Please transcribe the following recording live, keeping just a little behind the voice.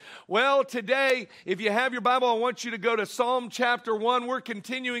Well, today, if you have your Bible, I want you to go to Psalm chapter 1. We're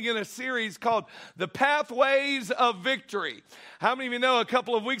continuing in a series called The Pathways of Victory. How many of you know a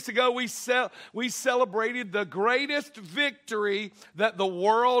couple of weeks ago we celebrated the greatest victory that the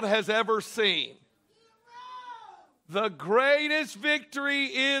world has ever seen? The greatest victory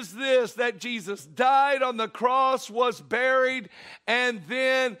is this, that Jesus died on the cross, was buried, and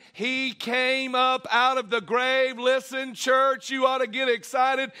then he came up out of the grave. Listen, church, you ought to get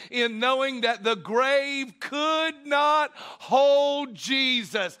excited in knowing that the grave could not hold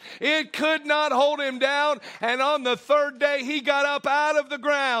Jesus. It could not hold him down, and on the third day, he got up out of the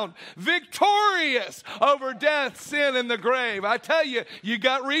ground, victorious over death, sin, and the grave. I tell you, you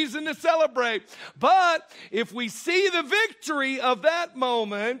got reason to celebrate. But if we see the victory of that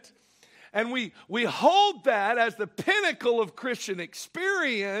moment, and we hold that as the pinnacle of Christian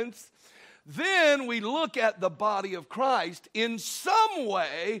experience, then we look at the body of Christ. In some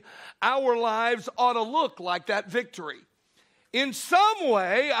way, our lives ought to look like that victory. In some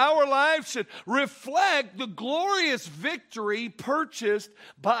way, our lives should reflect the glorious victory purchased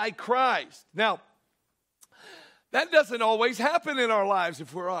by Christ. Now, that doesn't always happen in our lives,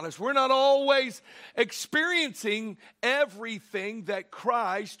 if we're honest. We're not always experiencing everything that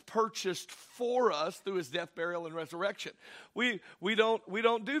Christ purchased for us through his death, burial, and resurrection. We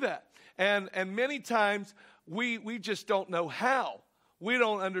don't do that. And many times we just don't know how. We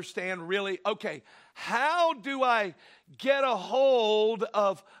don't understand really, okay, how do I get a hold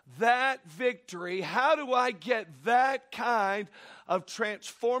of that victory? How do I get that kind of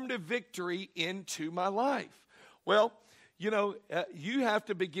transformative victory into my life? Well, you have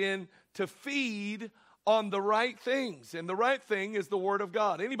to begin to feed on the right things. And the right thing is the Word of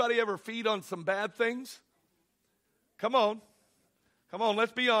God. Anybody ever feed on some bad things? Come on,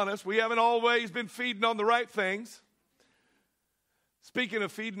 let's be honest. We haven't always been feeding on the right things. Speaking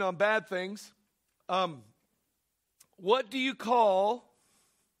of feeding on bad things, what do you call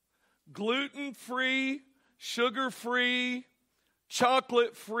gluten-free, sugar-free,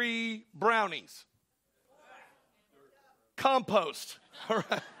 chocolate-free brownies? Compost. All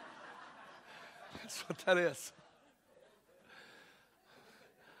right. That's what that is.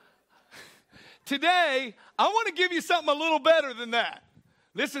 Today, I want to give you something a little better than that.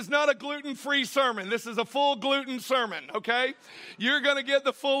 This is not a gluten-free sermon. This is a full gluten sermon, okay? You're going to get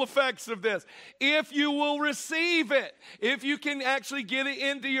the full effects of this. If you will receive it, if you can actually get it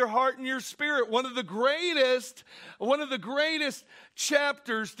into your heart and your spirit, one of the greatest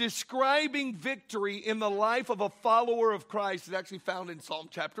chapters describing victory in the life of a follower of Christ is actually found in Psalm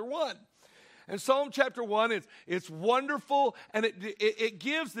chapter 1. And Psalm chapter 1 it's wonderful, and it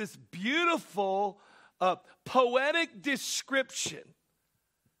gives this beautiful poetic description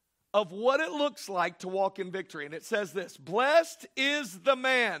of what it looks like to walk in victory. And it says this: blessed is the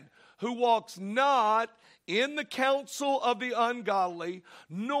man who walks not in the counsel of the ungodly,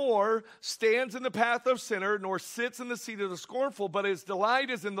 nor stands in the path of sinner, nor sits in the seat of the scornful, but his delight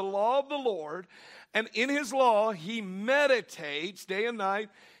is in the law of the Lord, and in his law he meditates day and night.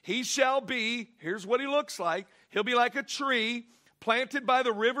 He shall be, here's what he looks like, he'll be like a tree planted by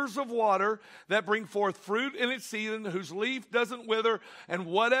the rivers of water that bring forth fruit in its season, whose leaf doesn't wither, and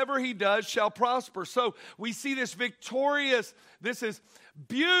whatever he does shall prosper. So we see this this is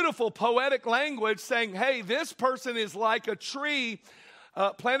beautiful poetic language saying, hey, this person is like a tree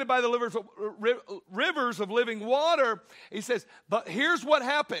planted by the rivers of living water. He says, but here's what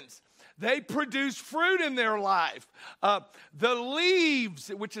happens. They produce fruit in their life. The leaves,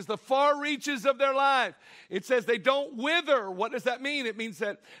 which is the far reaches of their life, it says they don't wither. What does that mean? It means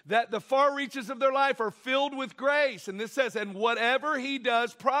that the far reaches of their life are filled with grace. And this says, and whatever he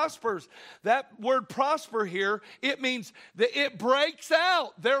does prospers. That word prosper here, it means that it breaks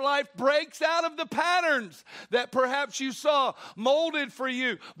out. Their life breaks out of the patterns that perhaps you saw molded for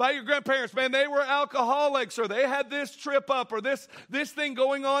you by your grandparents. Man, they were alcoholics, or they had this trip up, or this thing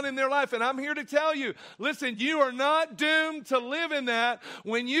going on in their life. And I'm here to tell you, listen, you are not doomed to live in that.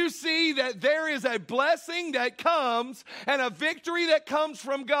 When you see that there is a blessing that comes and a victory that comes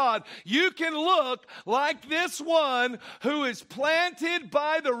from God, you can look like this one who is planted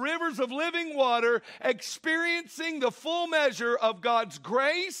by the rivers of living water, experiencing the full measure of God's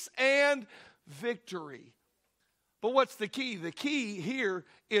grace and victory. But what's the key? The key here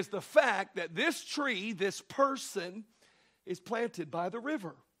is the fact that this tree, this person, is planted by the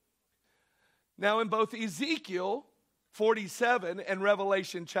river. Now, in both Ezekiel 47 and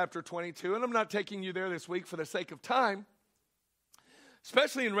Revelation chapter 22, and I'm not taking you there this week for the sake of time,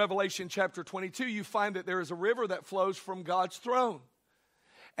 especially in Revelation chapter 22, you find that there is a river that flows from God's throne.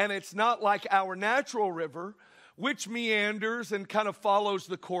 And it's not like our natural river, which meanders and kind of follows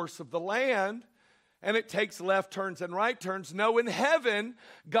the course of the land, and it takes left turns and right turns. No, in heaven,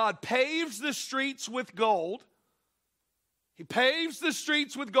 God paves the streets with gold. He paves the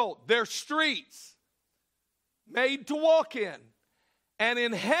streets with gold. They're streets made to walk in. And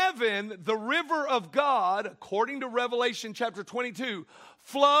in heaven, the river of God, according to Revelation chapter 22,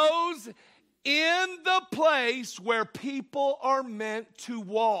 flows in the place where people are meant to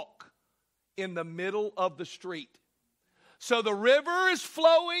walk, in the middle of the street. So the river is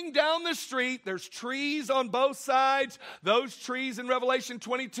flowing down the street. There's trees on both sides. Those trees in Revelation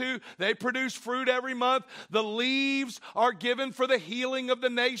 22, they produce fruit every month. The leaves are given for the healing of the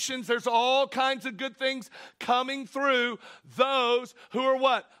nations. There's all kinds of good things coming through those who are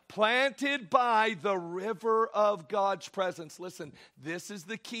what? Planted by the river of God's presence. Listen, this is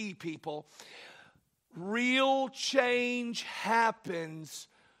the key, people. Real change happens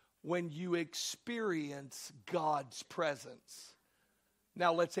when you experience God's presence.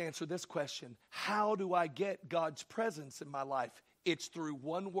 Now let's answer this question. How do I get God's presence in my life? It's through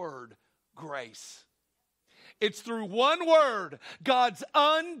one word, grace. It's through one word, God's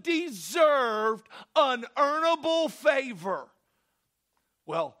undeserved, unearnable favor.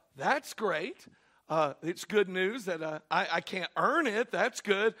 Well, that's great. It's good news that I can't earn it. That's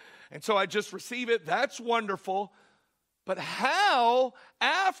good. And so I just receive it. That's wonderful. But how,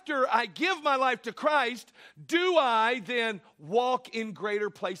 after I give my life to Christ, do I then walk in greater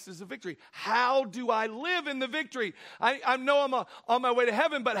places of victory? How do I live in the victory? I know I'm on my way to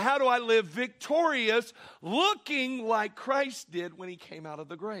heaven, but how do I live victorious, looking like Christ did when he came out of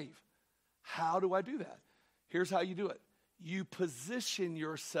the grave? How do I do that? Here's how you do it. You position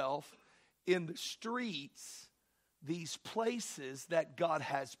yourself in the streets, these places that God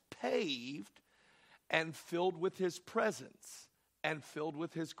has paved and filled with his presence and filled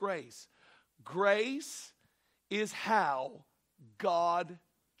with his grace. Grace is how God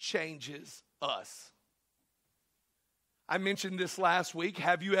changes us. I mentioned this last week.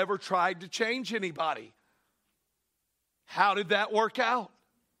 Have you ever tried to change anybody? How did that work out?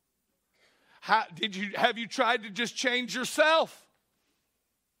 Have you tried to just change yourself?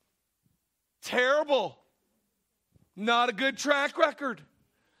 Terrible. Not a good track record.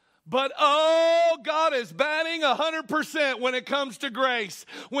 But God is batting 100% when it comes to grace.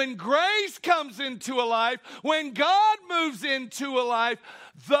 When grace comes into a life, when God moves into a life,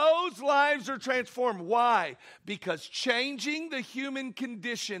 those lives are transformed. Why? Because changing the human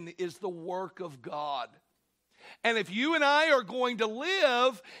condition is the work of God. And if you and I are going to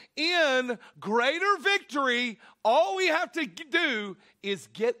live in greater victory, all we have to do is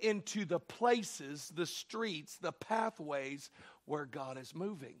get into the places, the streets, the pathways where God is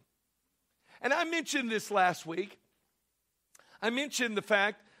moving. And I mentioned this last week. I mentioned the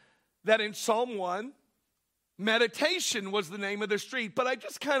fact that in Psalm 1, meditation was the name of the street. But I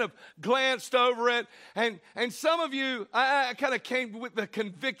just kind of glanced over it. And some of you, I kind of came with the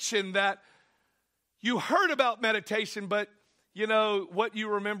conviction that you heard about meditation, but you know, what you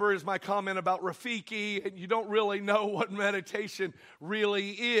remember is my comment about Rafiki, and you don't really know what meditation really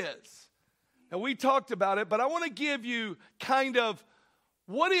is. And we talked about it, but I want to give you kind of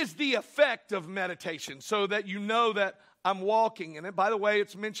what is the effect of meditation so that you know that I'm walking in it. By the way,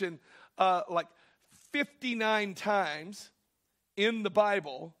 it's mentioned like 59 times in the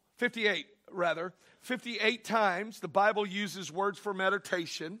Bible, 58 times the Bible uses words for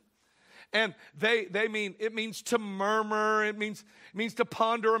meditation. And it means to murmur, it means to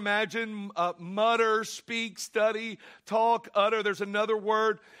ponder, imagine, mutter, speak, study, talk, utter. There's another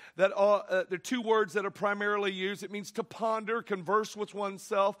word that there are two words that are primarily used. It means to ponder, converse with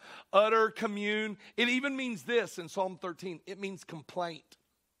oneself, utter, commune. It even means this in Psalm 13. It means complaint.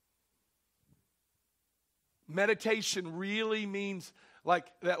 Meditation really means like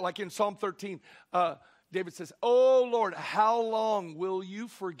that, like in Psalm 13. David says, "Oh Lord, how long will you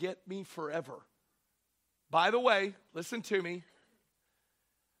forget me forever?" By the way, listen to me.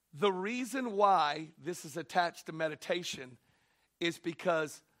 The reason why this is attached to meditation is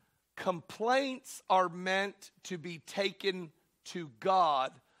because complaints are meant to be taken to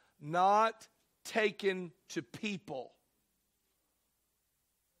God, not taken to people.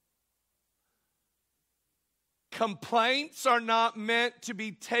 Complaints are not meant to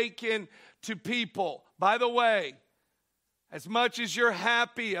be taken to people. By the way, as much as you're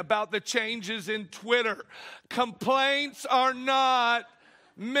happy about the changes in Twitter, complaints are not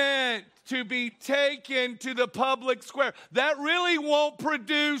meant to be taken to the public square. That really won't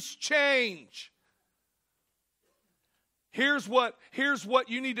produce change. Here's what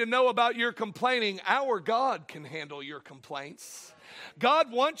you need to know about your complaining. Our God can handle your complaints.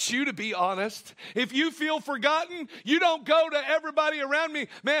 God wants you to be honest. If you feel forgotten, you don't go to everybody around me,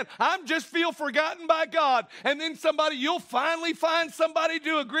 man, I'm just feel forgotten by God. And then you'll finally find somebody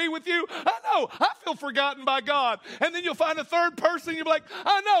to agree with you. I know, I feel forgotten by God. And then you'll find a third person, you'll be like,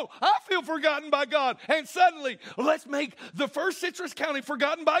 I know, I feel forgotten by God. And suddenly, let's make the First Citrus County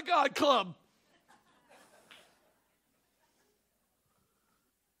Forgotten by God Club.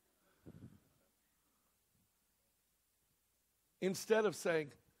 Instead of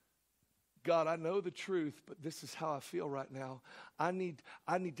saying, God, I know the truth, but this is how I feel right now. I need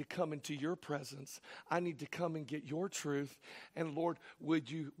to come into your presence. I need to come and get your truth. And Lord, would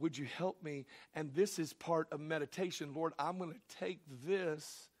you help me? And this is part of meditation. Lord, I'm going to take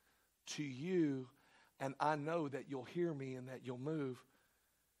this to you, and I know that you'll hear me and that you'll move.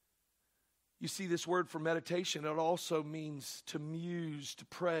 You see, this word for meditation, it also means to muse, to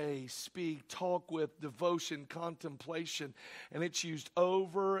pray, speak, talk with, devotion, contemplation. And it's used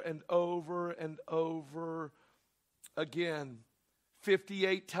over and over and over again.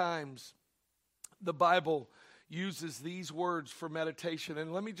 58 times the Bible uses these words for meditation.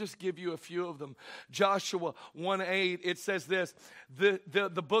 And let me just give you a few of them. Joshua 1:8, it says this,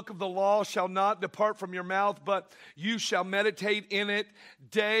 the book of the law shall not depart from your mouth, but you shall meditate in it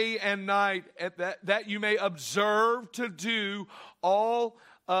day and night, that you may observe to do all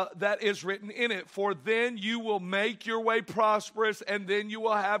that is written in it. For then you will make your way prosperous, and then you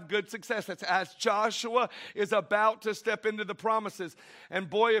will have good success. That's as Joshua is about to step into the promises. And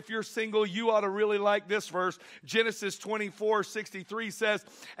boy, if you're single, you ought to really like this verse. Genesis 24:63 says,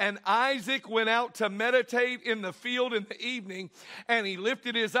 and Isaac went out to meditate in the field in the evening, and he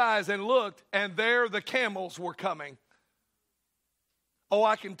lifted his eyes and looked, and there the camels were coming. Oh,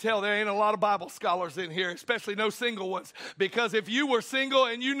 I can tell there ain't a lot of Bible scholars in here, especially no single ones. Because if you were single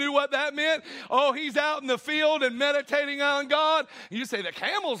and you knew what that meant, oh, he's out in the field and meditating on God. You say, the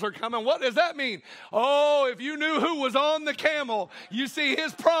camels are coming. What does that mean? Oh, if you knew who was on the camel, you see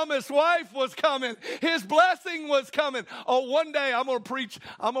his promised wife was coming. His blessing was coming. Oh, one day I'm going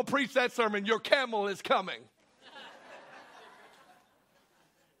to preach that sermon. Your camel is coming.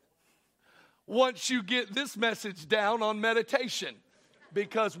 Once you get this message down on meditation.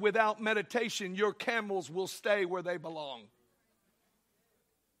 Because without meditation, your camels will stay where they belong.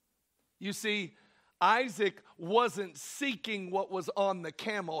 You see, Isaac wasn't seeking what was on the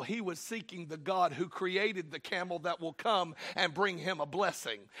camel. He was seeking the God who created the camel that will come and bring him a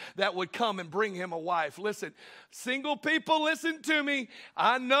blessing, that would come and bring him a wife. Listen, single people, listen to me.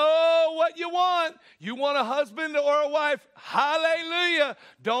 I know what you want. You want a husband or a wife. Hallelujah.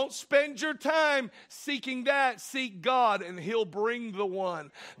 Don't spend your time seeking that. Seek God, and he'll bring the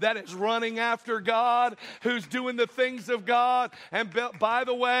one that is running after God, who's doing the things of God. And by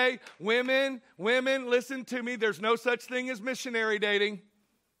the way, women, listen to me. There's no such thing as missionary dating.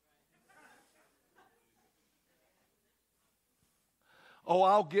 Oh,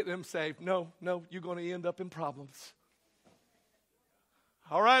 I'll get them saved. No, you're going to end up in problems.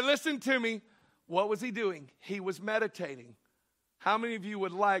 All right, listen to me. What was he doing? He was meditating. How many of you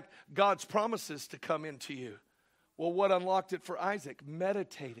would like God's promises to come into you? Well, what unlocked it for Isaac?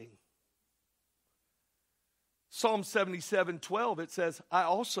 Meditating. Psalm 77:12, it says, I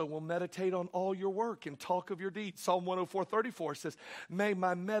also will meditate on all your work and talk of your deeds. Psalm 104:34 says, may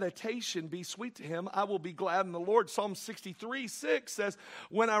my meditation be sweet to him. I will be glad in the Lord. Psalm 63:6 says,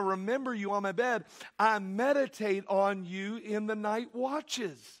 when I remember you on my bed, I meditate on you in the night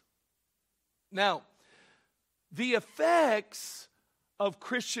watches. Now, the effects of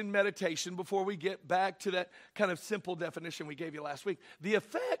Christian meditation, before we get back to that kind of simple definition we gave you last week, the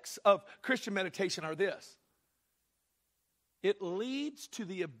effects of Christian meditation are this. It leads to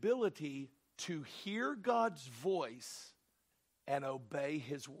the ability to hear God's voice and obey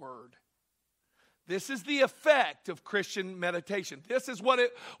his word. This is the effect of Christian meditation. This is what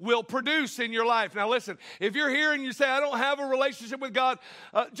it will produce in your life. Now listen, if you're here and you say, I don't have a relationship with God,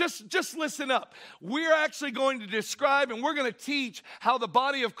 just listen up. We're actually going to describe and we're going to teach how the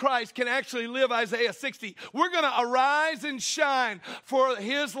body of Christ can actually live Isaiah 60. We're going to arise and shine, for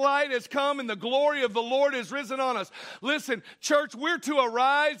his light has come and the glory of the Lord is risen on us. Listen, church, we're to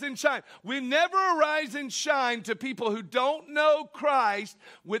arise and shine. We never arise and shine to people who don't know Christ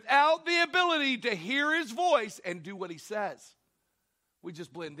without the ability to hear his voice and do what he says. We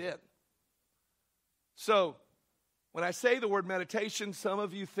just blend in. So, when I say the word meditation, some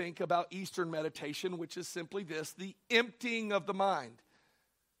of you think about Eastern meditation, which is simply this, the emptying of the mind.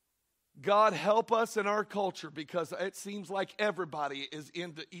 God help us in our culture, because it seems like everybody is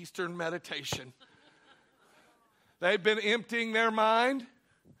into Eastern meditation. They've been emptying their mind,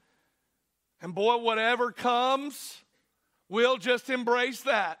 and boy, whatever comes, we'll just embrace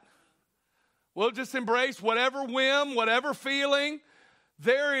that. We'll just embrace whatever whim, whatever feeling.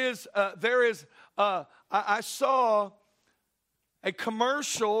 I saw a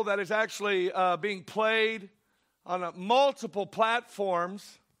commercial that is actually being played on multiple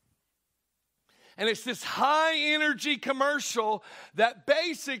platforms. And it's this high energy commercial that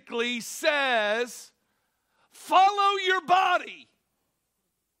basically says, follow your body.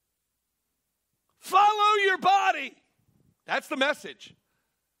 Follow your body. That's the message.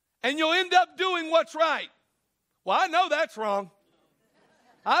 And you'll end up doing what's right. Well, I know that's wrong.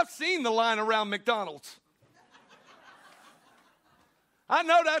 I've seen the line around McDonald's. I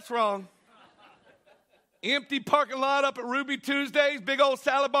know that's wrong. Empty parking lot up at Ruby Tuesdays, big old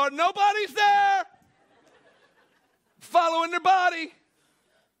salad bar. Nobody's there. Following their body.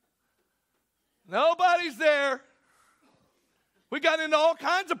 Nobody's there. We got into all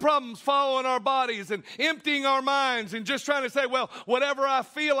kinds of problems following our bodies and emptying our minds and just trying to say, well, whatever I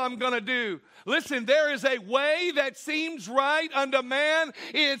feel, I'm going to do. Listen, there is a way that seems right unto man.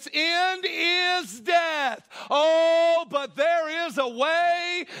 Its end is death. Oh, but there is a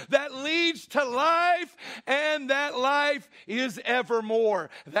way that leads to life, and that life is evermore.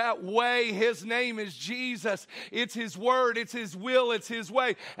 That way, his name is Jesus. It's his word, it's his will, it's his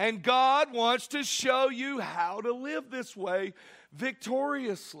way. And God wants to show you how to live this way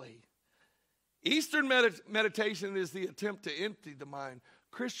victoriously. Eastern meditation is the attempt to empty the mind.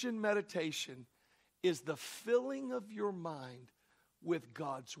 Christian meditation is the filling of your mind with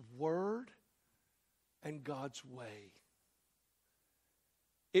God's word and God's way.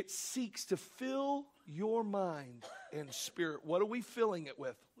 It seeks to fill your mind and spirit. What are we filling it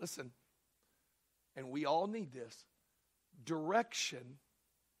with? Listen, and we all need this: direction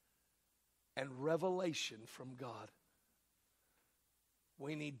and revelation from God.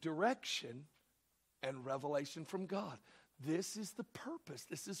 We need direction and revelation from God. This is the purpose.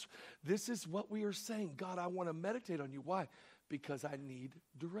 This is what we are saying. God, I want to meditate on you. Why? Because I need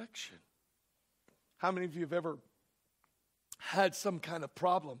direction. How many of you have ever had some kind of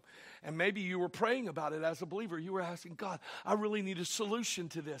problem, and maybe you were praying about it as a believer? You were asking, God, I really need a solution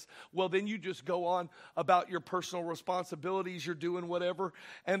to this. Well, then you just go on about your personal responsibilities. You're doing whatever,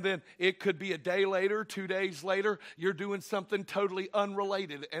 and then it could be a day later, 2 days later, you're doing something totally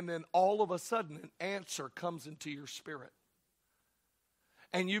unrelated, and then all of a sudden an answer comes into your spirit.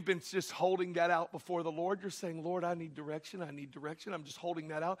 And you've been just holding that out before the Lord. You're saying, Lord, I need direction. I need direction. I'm just holding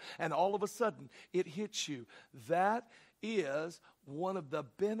that out. And all of a sudden, it hits you. That is one of the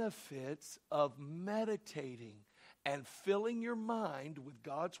benefits of meditating and filling your mind with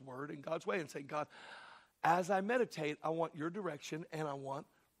God's word and God's way, and saying, God, as I meditate, I want your direction and I want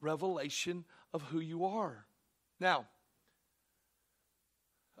revelation of who you are. Now,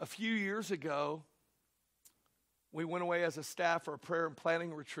 a few years ago, we went away as a staff for a prayer and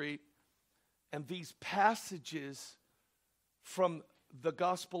planning retreat, and these passages from the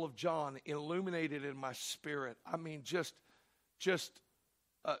Gospel of John illuminated in my spirit. I mean, just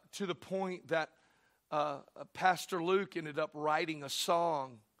to the point that Pastor Luke ended up writing a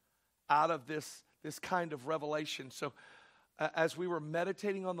song out of this kind of revelation. So as we were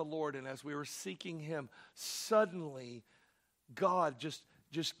meditating on the Lord and as we were seeking him, suddenly God just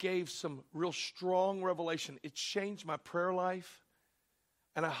gave some real strong revelation. It changed my prayer life.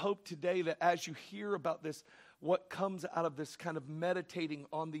 And I hope today that as you hear about this, what comes out of this kind of meditating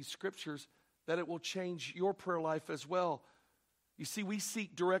on these scriptures, that it will change your prayer life as well. You see, we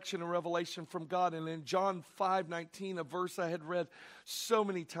seek direction and revelation from God. And in John 5:19, a verse I had read so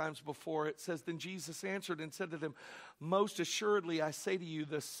many times before, it says, Then Jesus answered and said to them, Most assuredly I say to you,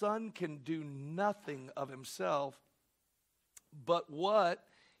 the Son can do nothing of himself, but what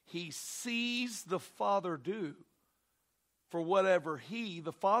he sees the Father do. For whatever he,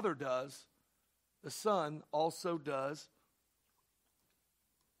 the Father, does, the Son also does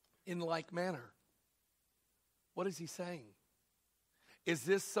in like manner. What is he saying? Is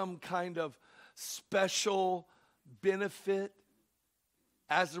this some kind of special benefit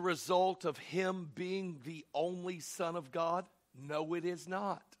as a result of him being the only Son of God? No, it is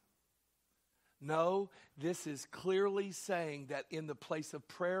not. No, this is clearly saying that in the place of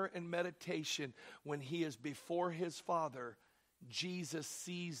prayer and meditation, when he is before his Father, Jesus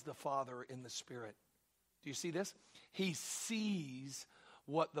sees the Father in the Spirit. Do you see this? He sees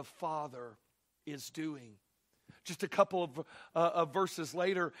what the Father is doing. Just a couple of verses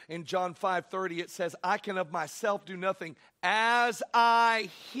later in John 5:30, it says, I can of myself do nothing. As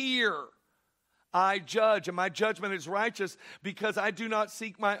I hear, I judge, and my judgment is righteous, because I do not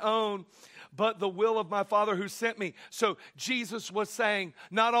seek my own, but the will of my Father who sent me. So Jesus was saying,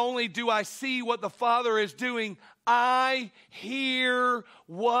 not only do I see what the Father is doing, I hear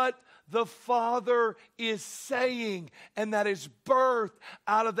what the Father is saying, and that is birthed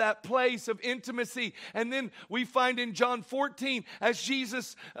out of that place of intimacy. And then we find in John 14, as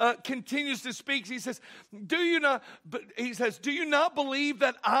Jesus continues to speak, he says, do you not believe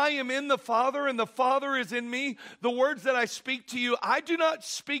that I am in the Father and the Father is in me? The words that I speak to you, I do not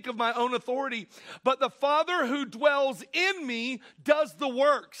speak of my own authority, but the Father who dwells in me does the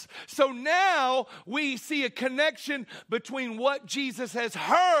works. So now we see a connection between what Jesus has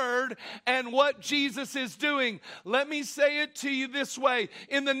heard and what Jesus is doing. Let me say it to you this way.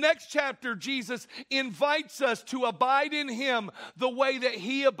 In the next chapter, Jesus invites us to abide in him the way that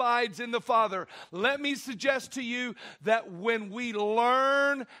he abides in the Father. Let me suggest to you that when we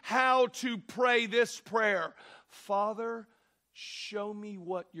learn how to pray this prayer, Father, show me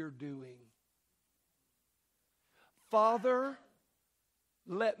what you're doing. Father,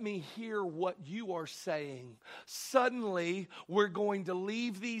 let me hear what you are saying. Suddenly, we're going to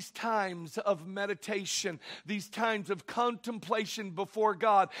leave these times of meditation, these times of contemplation before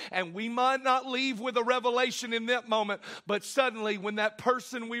God. And we might not leave with a revelation in that moment, but suddenly when that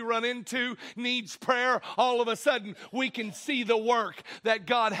person we run into needs prayer, all of a sudden we can see the work that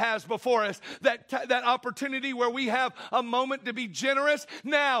God has before us. That opportunity where we have a moment to be generous,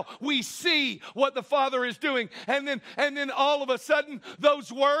 now we see what the Father is doing. And then all of a sudden, those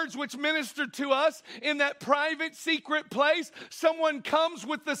words which minister to us in that private, secret place, someone comes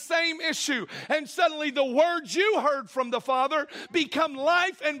with the same issue, and suddenly the words you heard from the Father become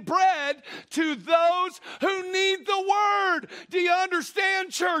life and bread to those who need the word. Do you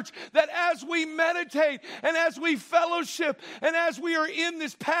understand, church, that as we meditate and as we fellowship and as we are in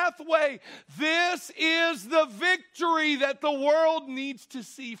this pathway, this is the victory that the world needs to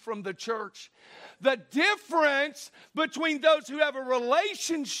see from the church. The difference between those who have a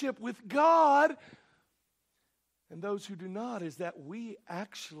relationship with God and those who do not is that we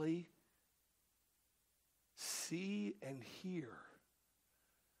actually see and hear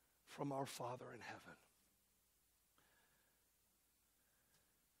from our Father in heaven.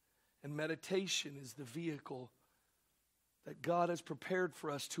 And meditation is the vehicle that God has prepared for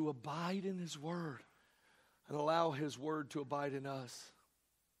us to abide in his word and allow his word to abide in us.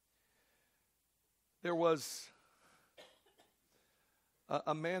 There was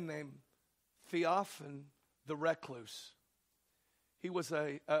a man named Theophan the Recluse. He was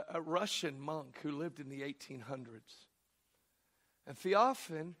a Russian monk who lived in the 1800s. And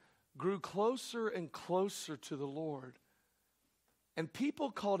Theophan grew closer and closer to the Lord. And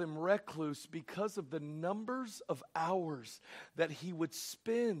people called him recluse because of the numbers of hours that he would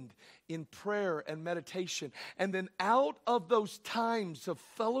spend in prayer and meditation. And then out of those times of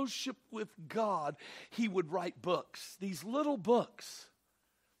fellowship with God, he would write books, these little books.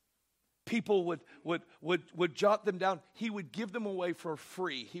 People would jot them down. He would give them away for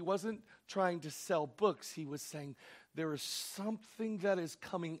free. He wasn't trying to sell books. He was saying, there is something that is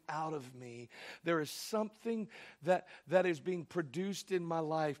coming out of me. There is something that is being produced in my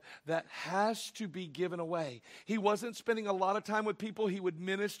life that has to be given away. He wasn't spending a lot of time with people. He would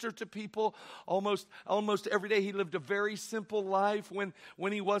minister to people almost every day. He lived a very simple life.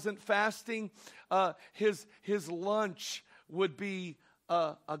 When he wasn't fasting, his lunch would be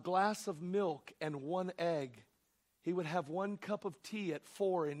a glass of milk and one egg. He would have 1 cup of tea at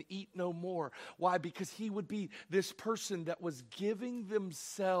 4 and eat no more. Why? Because he would be this person that was giving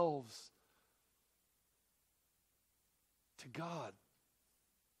themselves to God.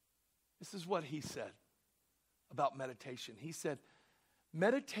 This is what he said about meditation. He said,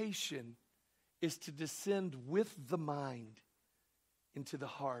 meditation is to descend with the mind into the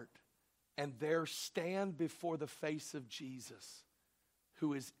heart and there stand before the face of Jesus,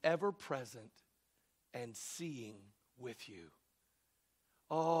 who is ever present and seeing with you.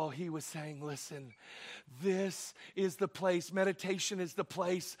 Oh, he was saying, listen, this is the place, meditation is the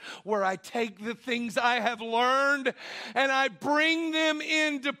place where I take the things I have learned and I bring them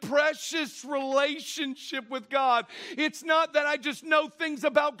into precious relationship with God. It's not that I just know things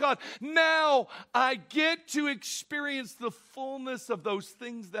about God. Now I get to experience the fullness of those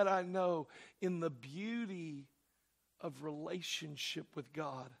things that I know in the beauty of relationship with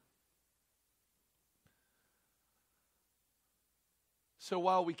God. So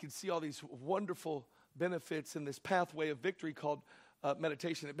while we can see all these wonderful benefits in this pathway of victory called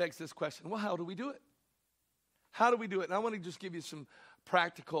meditation, it begs this question, well, how do we do it? How do we do it? And I want to just give you some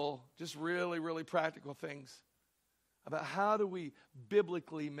practical, just really, really practical things about how do we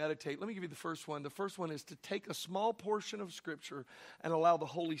biblically meditate. Let me give you the first one. The first one is to take a small portion of Scripture and allow the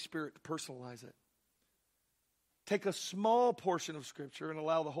Holy Spirit to personalize it. Take a small portion of Scripture and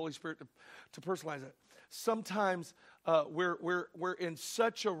allow the Holy Spirit to personalize it. Sometimes we're in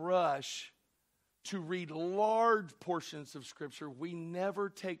such a rush to read large portions of Scripture, we never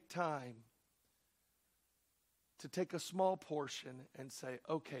take time to take a small portion and say,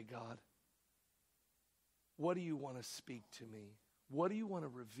 okay, God, what do you want to speak to me? What do you want to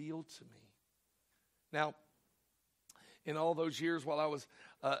reveal to me? Now, in all those years while I was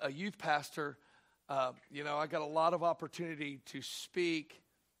a youth pastor, I got a lot of opportunity to speak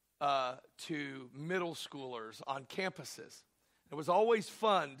to middle schoolers on campuses. It was always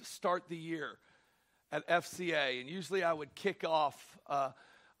fun to start the year at FCA, and usually I would kick off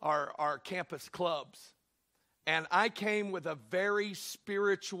our campus clubs. And I came with a very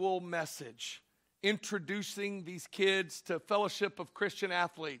spiritual message, introducing these kids to Fellowship of Christian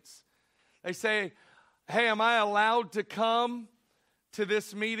Athletes. They say, hey, am I allowed to come to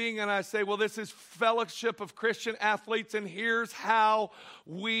this meeting? And I say, well, this is Fellowship of Christian Athletes, and here's how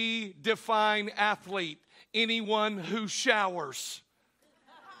we define athlete: anyone who showers.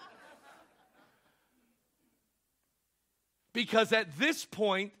 Because at this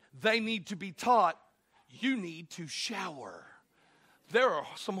point, they need to be taught, you need to shower. There are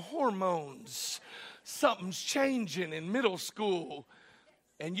some hormones. Something's changing in middle school.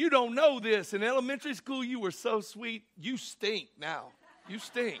 And you don't know this. In elementary school, you were so sweet. You stink now. You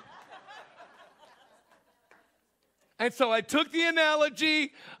stink. And so I took the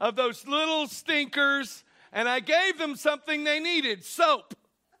analogy of those little stinkers and I gave them something they needed: soap.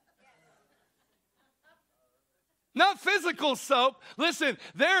 Not physical soap. Listen,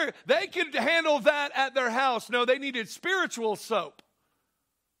 they could handle that at their house. No, they needed spiritual soap.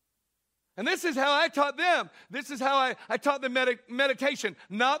 And this is how I taught them. This is how I taught them meditation.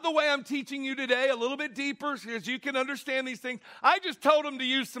 Not the way I'm teaching you today, a little bit deeper, so you can understand these things. I just told them to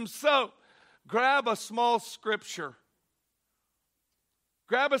use some soap. Grab a small scripture.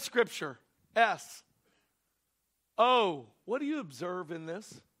 Grab a scripture. S. O. What do you observe in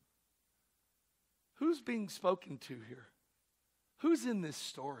this? Who's being spoken to here? Who's in this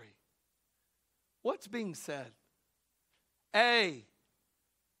story? What's being said? A.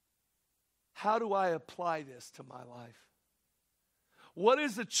 How do I apply this to my life? What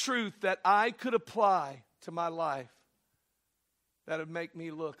is the truth that I could apply to my life that would make me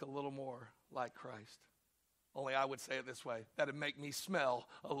look a little more like Christ? Only I would say it this way: that would make me smell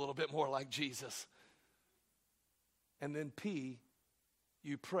a little bit more like Jesus. And then P,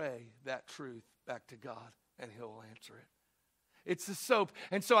 you pray that truth back to God, and He'll answer it. It's the soap.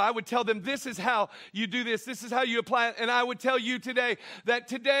 And so I would tell them, this is how you do this. This is how you apply it. And I would tell you today that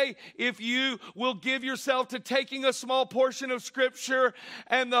today, if you will give yourself to taking a small portion of Scripture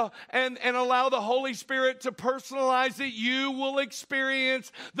and allow the Holy Spirit to personalize it, you will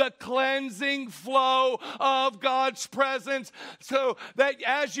experience the cleansing flow of God's presence. So that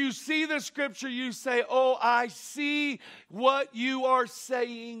as you see the Scripture, you say, oh, I see what you are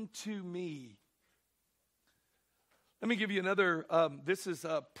saying to me. Let me give you another, this is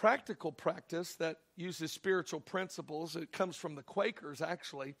a practical practice that uses spiritual principles. It comes from the Quakers,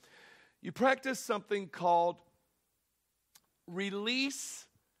 actually. You practice something called release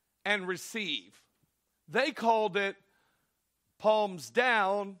and receive. They called it palms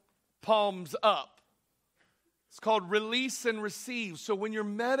down, palms up. It's called release and receive. So when you're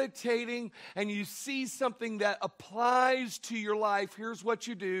meditating and you see something that applies to your life, here's what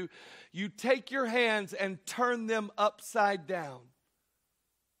you do. You take your hands and turn them upside down.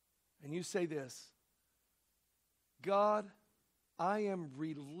 And you say this: God, I am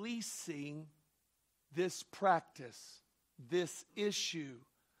releasing this practice, this issue,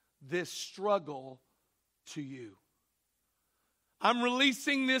 this struggle to you. I'm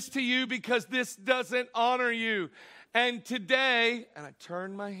releasing this to you because this doesn't honor you. And today, and I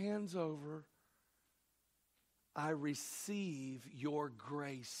turn my hands over, I receive your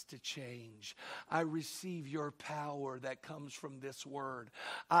grace to change. I receive your power that comes from this word.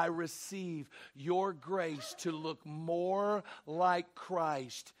 I receive your grace to look more like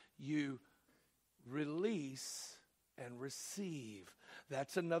Christ. You release and receive.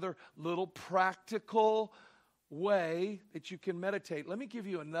 That's another little practical way that you can meditate. Let me give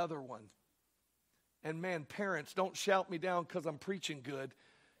you another one. And man, parents, don't shout me down because I'm preaching good.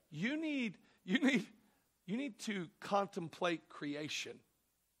 You need to contemplate creation.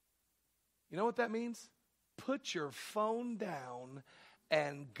 You know what that means? Put your phone down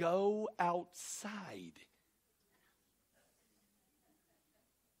and go outside.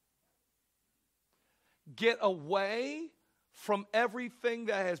 get away from everything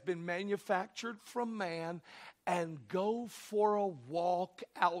that has been manufactured from man and go for a walk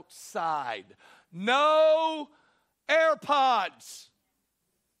outside. No AirPods.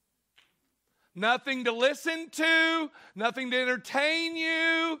 Nothing to listen to, nothing to entertain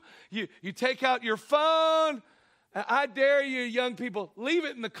you. You take out your phone. I dare you, young people, leave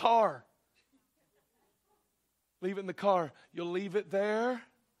it in the car. Leave it in the car. You'll leave it there,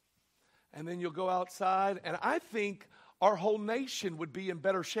 and then you'll go outside. And I think our whole nation would be in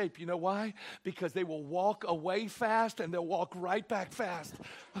better shape. You know why? Because they will walk away fast, and they'll walk right back fast.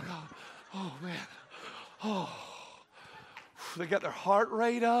 Oh, man. Oh, they got their heart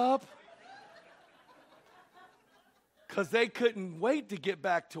rate up. Because they couldn't wait to get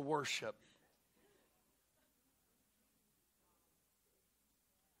back to worship.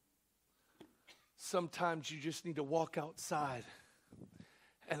 Sometimes you just need to walk outside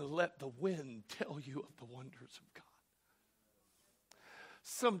and let the wind tell you of the wonders of God.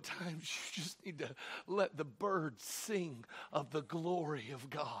 Sometimes you just need to let the birds sing of the glory of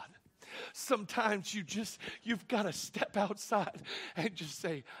God. Sometimes you've got to step outside and just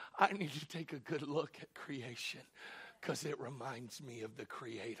say, I need to take a good look at creation. Because it reminds me of the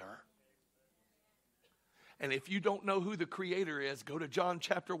Creator. And if you don't know who the Creator is, go to John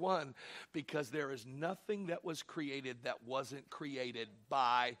chapter 1. Because there is nothing that was created that wasn't created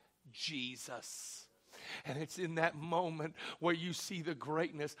by Jesus. And it's in that moment where you see the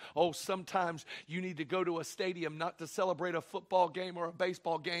greatness. Oh, sometimes you need to go to a stadium not to celebrate a football game or a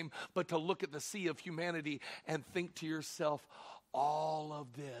baseball game, but to look at the sea of humanity and think to yourself, all of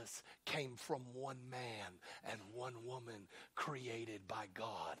this came from one man and one woman created by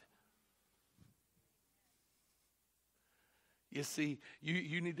God. You see,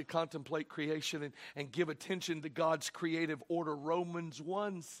 you need to contemplate creation and give attention to God's creative order. Romans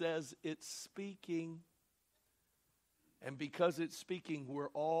 1 says it's speaking. And because it's speaking, we're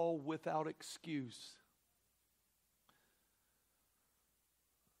all without excuse.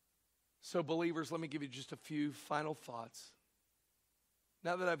 So believers, let me give you just a few final thoughts.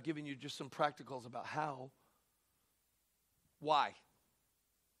 Now that I've given you just some practicals about how, why?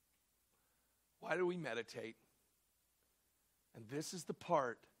 Why do we meditate? And this is the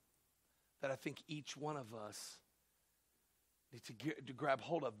part that I think each one of us needs to grab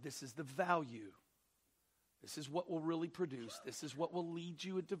hold of. This is the value. This is what will really produce. This is what will lead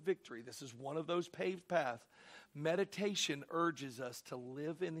you into victory. This is one of those paved paths. Meditation urges us to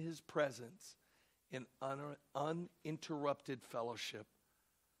live in His presence in uninterrupted fellowship.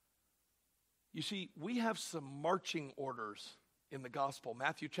 You see, we have some marching orders in the gospel.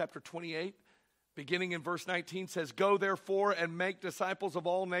 Matthew chapter 28, beginning in verse 19 says, Go therefore and make disciples of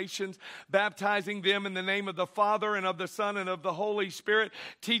all nations, baptizing them in the name of the Father and of the Son and of the Holy Spirit,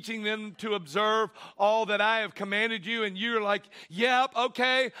 teaching them to observe all that I have commanded you. And you're like, yep,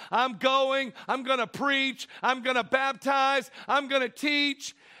 okay, I'm going to preach, I'm going to baptize, I'm going to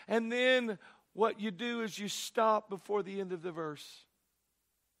teach. And then what you do is you stop before the end of the verse.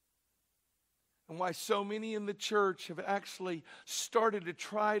 And why so many in the church have actually started to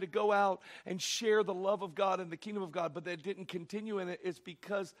try to go out and share the love of God and the kingdom of God, but they didn't continue in it, is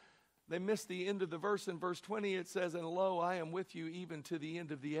because they missed the end of the verse. In verse 20 it says, And lo, I am with you even to the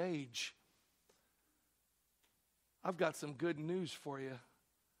end of the age. I've got some good news for you.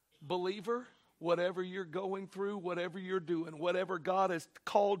 Believer, whatever you're going through, whatever you're doing, whatever God has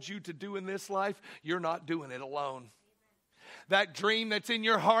called you to do in this life, you're not doing it alone. That dream that's in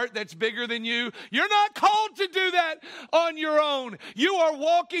your heart that's bigger than you, you're not called to do that on your own. You are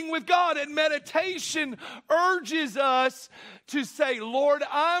walking with God, and meditation urges us to say, Lord,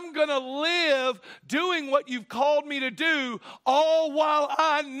 I'm going to live doing what you've called me to do, all while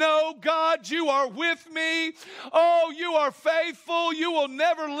I know, God, you are with me. Oh, you are faithful. You will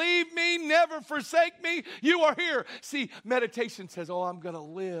never leave me, never forsake me. You are here. See, meditation says, oh, I'm going to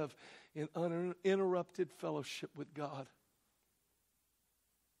live in uninterrupted fellowship with God.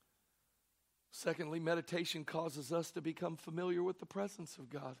 Secondly, meditation causes us to become familiar with the presence of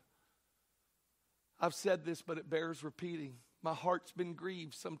God. I've said this, but it bears repeating. My heart's been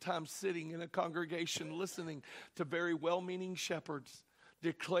grieved sometimes sitting in a congregation listening to very well-meaning shepherds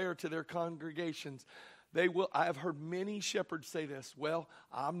declare to their congregations. I have heard many shepherds say this, well,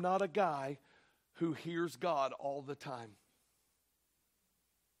 I'm not a guy who hears God all the time.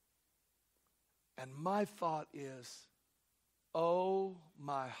 And my thought is, oh,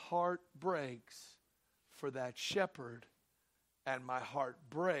 my heart breaks for that shepherd, and my heart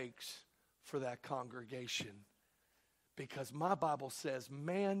breaks for that congregation. Because my Bible says,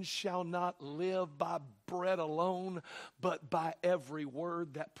 man shall not live by bread alone, but by every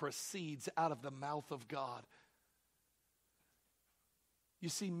word that proceeds out of the mouth of God. You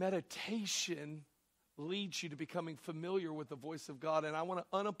see, meditation leads you to becoming familiar with the voice of God. And I want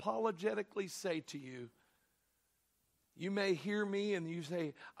to unapologetically say to you, you may hear me and you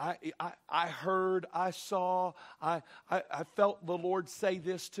say, I heard, I saw, I felt the Lord say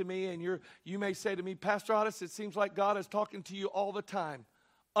this to me. And you may say to me, Pastor Otis, it seems like God is talking to you all the time.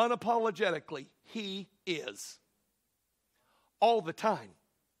 Unapologetically, He is. All the time.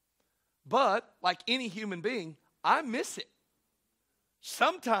 But, like any human being, I miss it.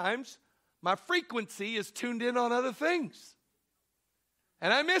 Sometimes my frequency is tuned in on other things.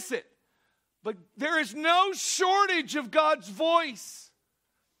 And I miss it. But there is no shortage of God's voice.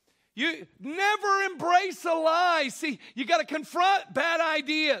 You never embrace a lie. See, you got to confront bad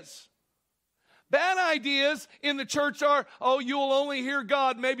ideas. Bad ideas in the church are, oh, you'll only hear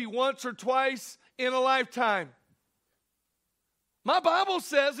God maybe once or twice in a lifetime. My Bible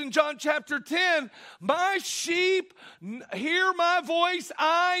says in John chapter 10, my sheep hear my voice,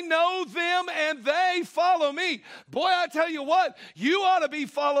 I know them, and they follow me. Boy, I tell you what, you ought to be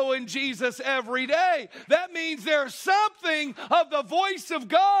following Jesus every day. That means there's something of the voice of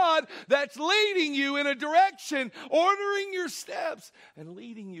God that's leading you in a direction, ordering your steps, and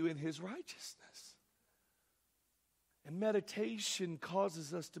leading you in His righteousness. And meditation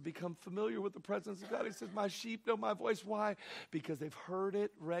causes us to become familiar with the presence of God. He says, my sheep know my voice. Why? Because they've heard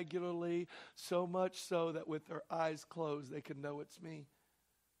it regularly, so much so that with their eyes closed, they can know it's me.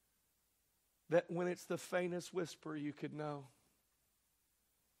 That when it's the faintest whisper, you could know.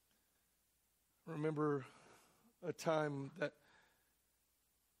 Remember a time that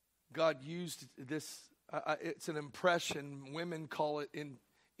God used this, it's an impression. Women call it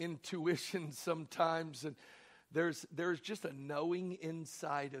intuition sometimes, and there's just a knowing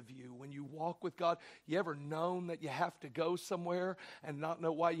inside of you. When you walk with God, you ever known that you have to go somewhere and not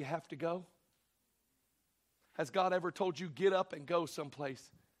know why you have to go? Has God ever told you, get up and go someplace?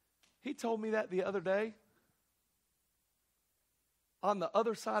 He told me that the other day. On the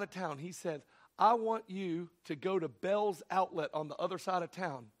other side of town, He said, I want you to go to Bell's Outlet on the other side of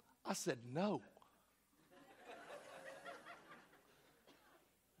town. I said, no.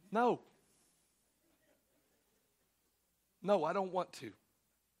 No. No, I don't want to.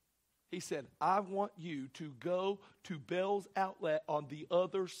 He said, I want you to go to Bell's Outlet on the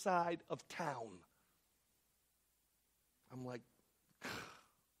other side of town. I'm like,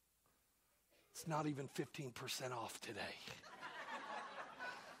 it's not even 15% off today.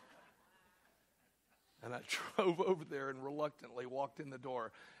 And I drove over there and reluctantly walked in the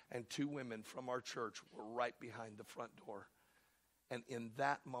door, and two women from our church were right behind the front door. And in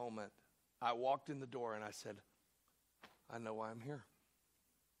that moment, I walked in the door and I said, I know why I'm here.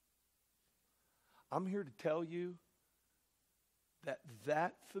 I'm here to tell you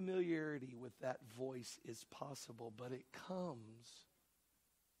that familiarity with that voice is possible, but it comes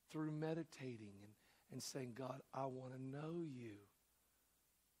through meditating and saying, God, I want to know you.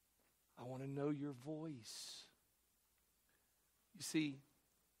 I want to know your voice. You see,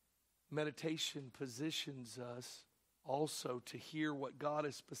 meditation positions us also to hear what God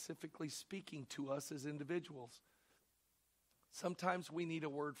is specifically speaking to us as individuals. Sometimes we need a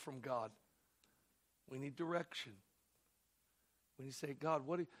word from God. We need direction. When you say, God,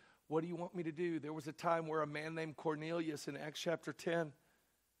 what do you want me to do? There was a time where a man named Cornelius in Acts chapter 10,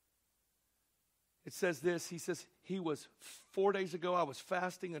 it says this, he says, 4 days ago I was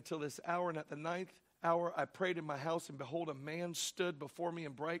fasting until this hour, and at the 9th hour I prayed in my house, and behold, a man stood before me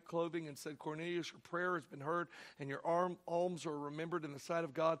in bright clothing and said, Cornelius, your prayer has been heard, and your alms are remembered in the sight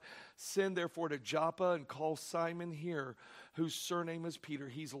of God. Send therefore to Joppa and call Simon here, whose surname is Peter.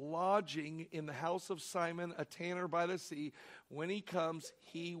 He's lodging in the house of Simon, a tanner by the sea. When he comes,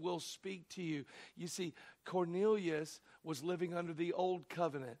 he will speak to you. You see, Cornelius was living under the old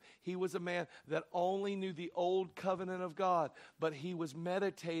covenant. He was a man that only knew the old covenant of God, but he was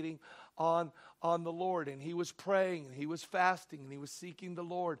meditating on the Lord, and he was praying, and he was fasting, and he was seeking the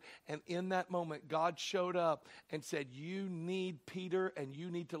Lord. And in that moment, God showed up and said, you need Peter, and you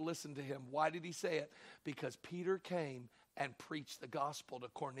need to listen to him. Why did he say it? Because Peter came and preached the gospel to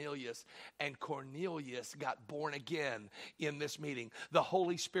Cornelius, and Cornelius got born again in this meeting. The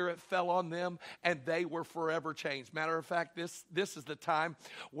Holy Spirit fell on them, and they were forever changed. Matter of fact, this is the time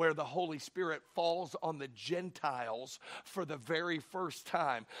where the Holy Spirit falls on the Gentiles for the very first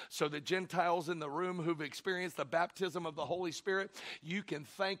time. So the Gentiles in the room who've experienced the baptism of the Holy Spirit, you can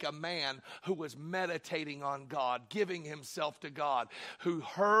thank a man who was meditating on God, giving himself to God, who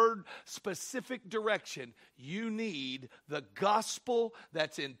heard specific direction. You need the gospel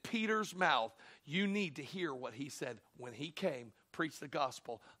that's in Peter's mouth. You need to hear what he said when he came, preached the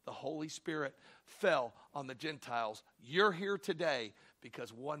gospel. The Holy Spirit fell on the Gentiles. You're here today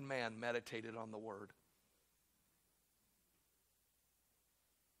because one man meditated on the word.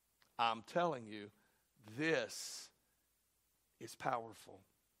 I'm telling you, this is powerful.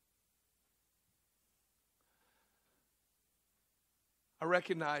 I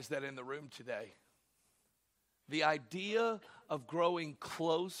recognize that in the room today, the idea of growing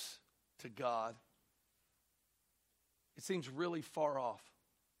close to God, it seems really far off.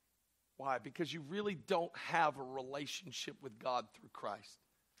 Why? Because you really don't have a relationship with God through Christ.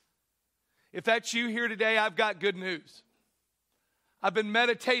 If that's you here today, I've got good news. I've been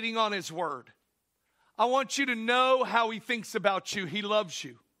meditating on His Word. I want you to know how He thinks about you. He loves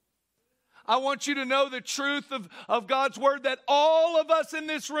you. I want you to know the truth of God's Word, that all of us in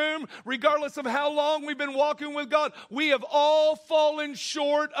this room, regardless of how long we've been walking with God, we have all fallen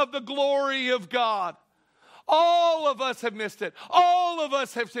short of the glory of God. All of us have missed it. All of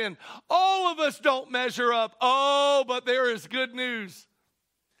us have sinned. All of us don't measure up. Oh, but there is good news.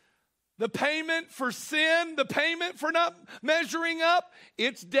 The payment for sin, the payment for not measuring up,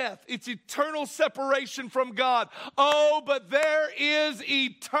 it's death. It's eternal separation from God. Oh, but there is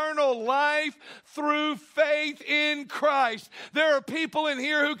eternal life through faith in Christ. There are people in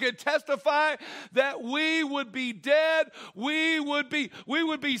here who could testify that we would be dead. We would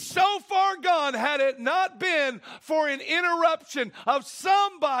be so far gone had it not been for an interruption of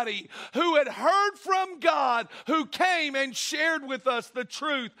somebody who had heard from God, who came and shared with us the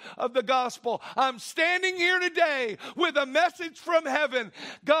truth of the gospel. I'm standing here today with a message from heaven.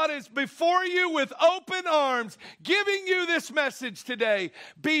 God is before you with open arms, giving you this message today.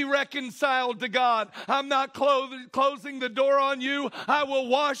 Be reconciled to God. I'm not closing the door on you. I will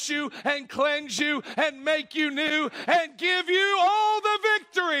wash you and cleanse you and make you new and give you all the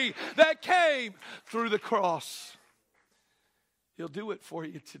victory that came through the cross. He'll do it for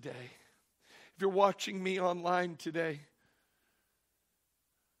you today. If you're watching me online today,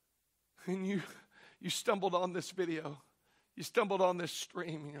 and you stumbled on this video, you stumbled on this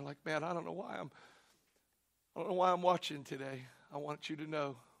stream, and you're like, man, I don't know why I'm watching today. I want you to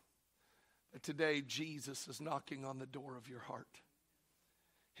know that today Jesus is knocking on the door of your heart.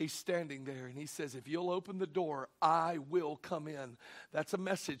 He's standing there and He says, if you'll open the door, I will come in. That's a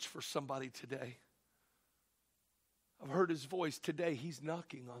message for somebody today. I've heard His voice today. He's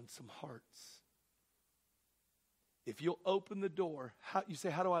knocking on some hearts. If you'll open the door, you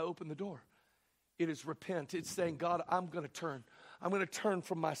say, how do I open the door? It is repent. It's saying, God, I'm going to turn. I'm going to turn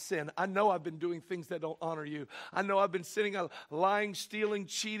from my sin. I know I've been doing things that don't honor you. I know I've been sinning, lying, stealing,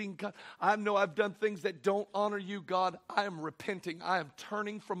 cheating. God, I know I've done things that don't honor you, God. I am repenting. I am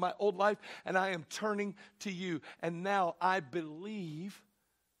turning from my old life, and I am turning to you. And now I believe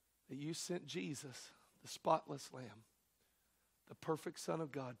that you sent Jesus, the spotless Lamb, the perfect Son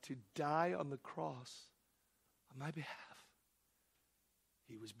of God, to die on the cross on my behalf.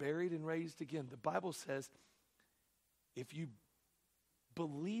 He was buried and raised again. The Bible says, if you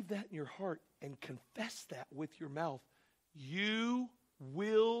believe that in your heart and confess that with your mouth, you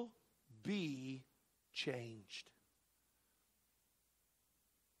will be changed.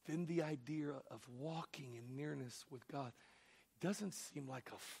 Then the idea of walking in nearness with God doesn't seem like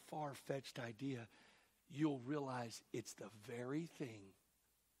a far-fetched idea. You'll realize it's the very thing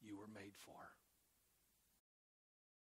you were made for.